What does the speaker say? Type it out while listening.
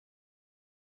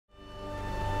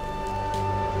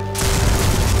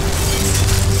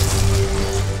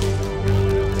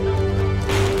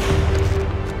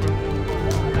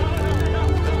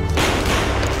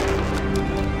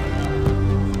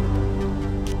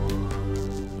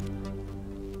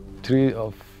3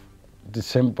 of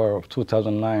December of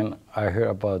 2009, I heard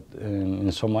about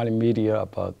in Somali media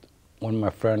about one of my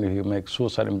friends who made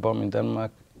suicide bomb in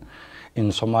Denmark, in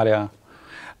Somalia.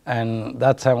 And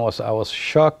that time I was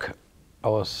shocked, I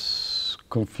was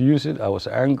confused, I was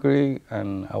angry,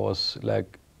 and I was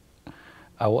like,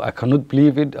 I cannot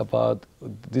believe it about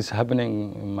this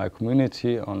happening in my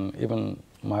community, on even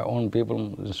my own people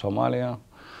in Somalia.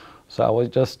 So I was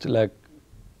just like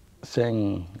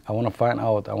saying, I want to find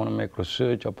out, I want to make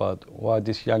research about why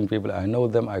these young people, I know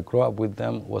them, I grew up with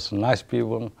them, was nice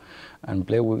people, and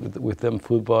play with them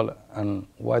football, and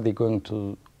why they're going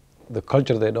to the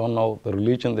culture they don't know, the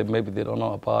religion that maybe they don't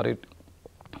know about it,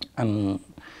 and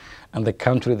the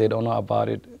country they don't know about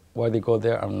it, why they go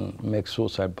there and make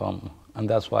suicide bomb. And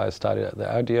that's why I started the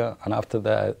idea, and after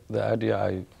that, the idea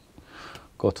I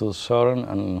go to Søren,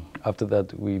 and after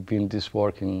that we've been this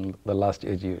working the last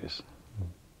 8 years.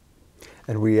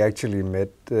 And we actually met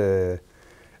a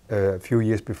few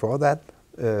years before that,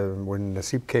 when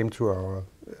Nasib came to our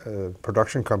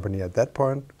production company at that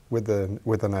point with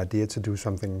an idea to do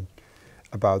something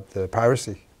about the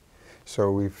piracy.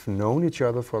 So we've known each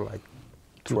other for like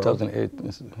 2008.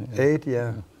 8,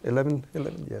 yeah, 11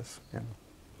 years.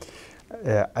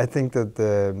 Yeah. I think that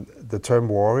the term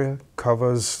warrior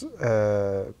covers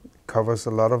a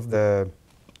lot of the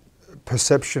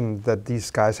perception that these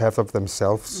guys have of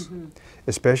themselves,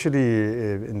 especially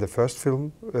in the first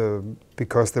film,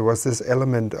 because there was this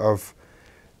element of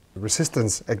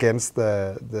resistance against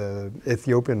the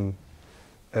Ethiopian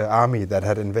army that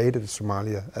had invaded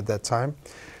Somalia at that time.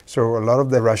 So a lot of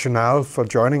the rationale for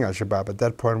joining Al-Shabaab at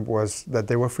that point was that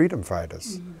they were freedom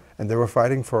fighters, and they were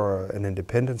fighting for an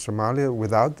independent Somalia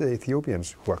without the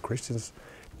Ethiopians, who are Christians,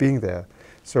 being there.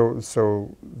 So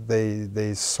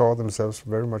they saw themselves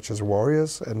very much as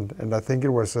warriors, and I think it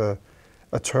was a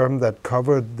term that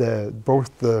covered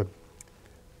both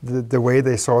the way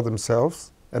they saw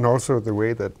themselves and also the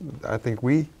way that I think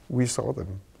we saw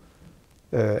them.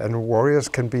 And warriors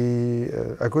can be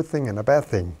a good thing and a bad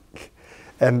thing.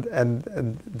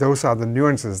 And those are the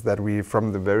nuances that we,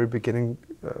 from the very beginning,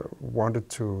 wanted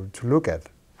to look at.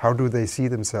 How do they see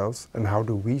themselves, and how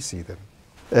do we see them?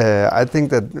 I think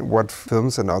that what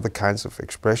films and other kinds of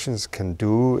expressions can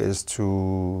do is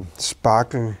to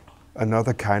sparkle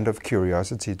another kind of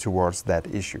curiosity towards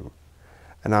that issue.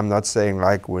 And I'm not saying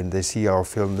like when they see our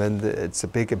film, then it's a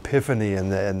big epiphany and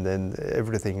then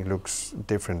everything looks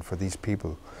different for these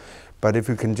people. But if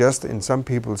you can just, in some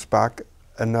people, spark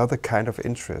another kind of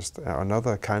interest,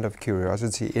 another kind of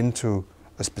curiosity into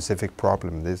a specific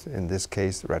problem, in this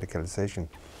case, radicalization,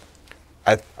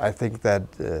 I think that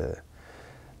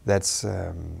that's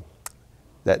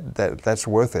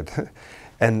worth it.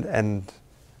 And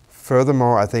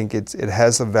furthermore, I think it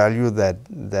has a value that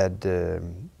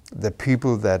the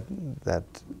people that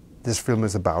this film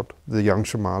is about, the young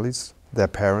Somalis, their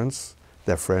parents,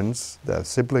 their friends, their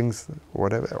siblings,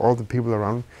 whatever, all the people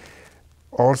around,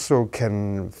 also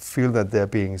can feel that they're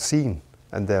being seen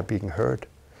and they're being heard,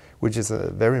 which is a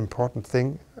very important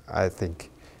thing, I think.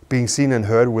 Being seen and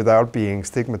heard without being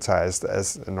stigmatized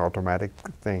as an automatic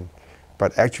thing,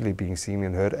 but actually being seen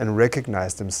and heard and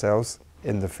recognize themselves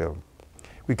in the film.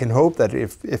 We can hope that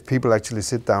if people actually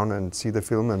sit down and see the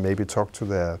film and maybe talk to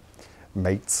their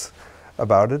mates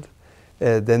about it,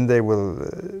 then they will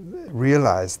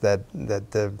realize that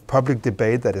the public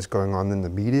debate that is going on in the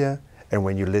media, and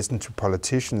when you listen to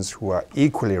politicians who are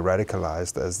equally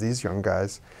radicalized as these young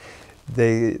guys,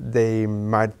 they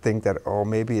might think that, oh,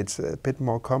 maybe it's a bit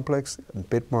more complex, a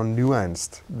bit more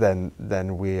nuanced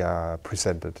than we are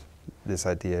presented, this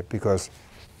idea. Because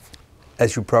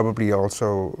as you probably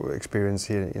also experience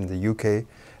here in the UK,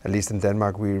 at least in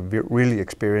Denmark, we really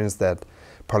experience that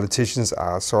politicians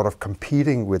are sort of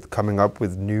competing with coming up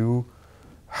with new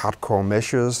hardcore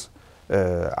measures,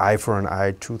 eye for an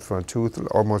eye, tooth for a tooth,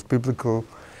 almost biblical,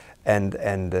 and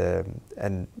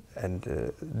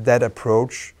that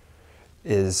approach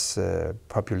is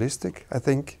populistic, I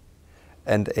think,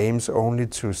 and aims only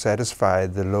to satisfy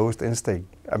the lowest instinct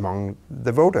among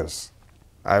the voters.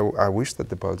 I wish that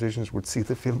the politicians would see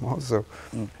the film also,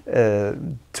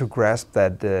 to grasp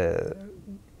that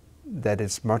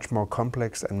it's much more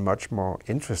complex and much more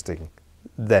interesting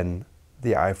than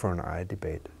the eye for an eye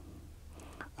debate.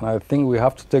 And I think we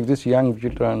have to take these young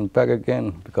children back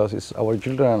again, because it's our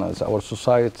children, it's our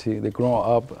society, they grow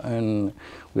up, and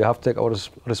we have to take our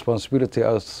responsibility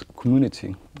as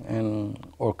community and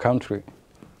our country.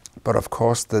 But of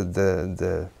course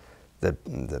the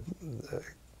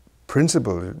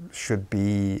principle should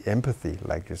be empathy,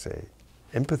 like you say.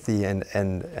 Empathy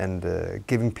and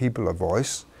giving people a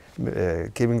voice,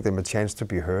 giving them a chance to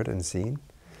be heard and seen.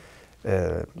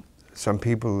 Some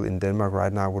people in Denmark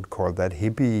right now would call that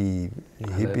hippie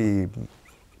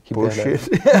bullshit.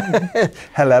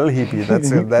 Halal hippie.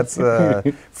 That's a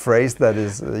phrase that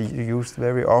is used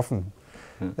very often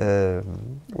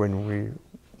when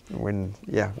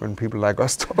people like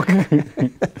us talk.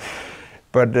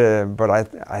 But I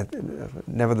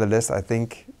nevertheless I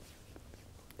think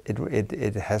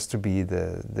it has to be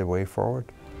the way forward.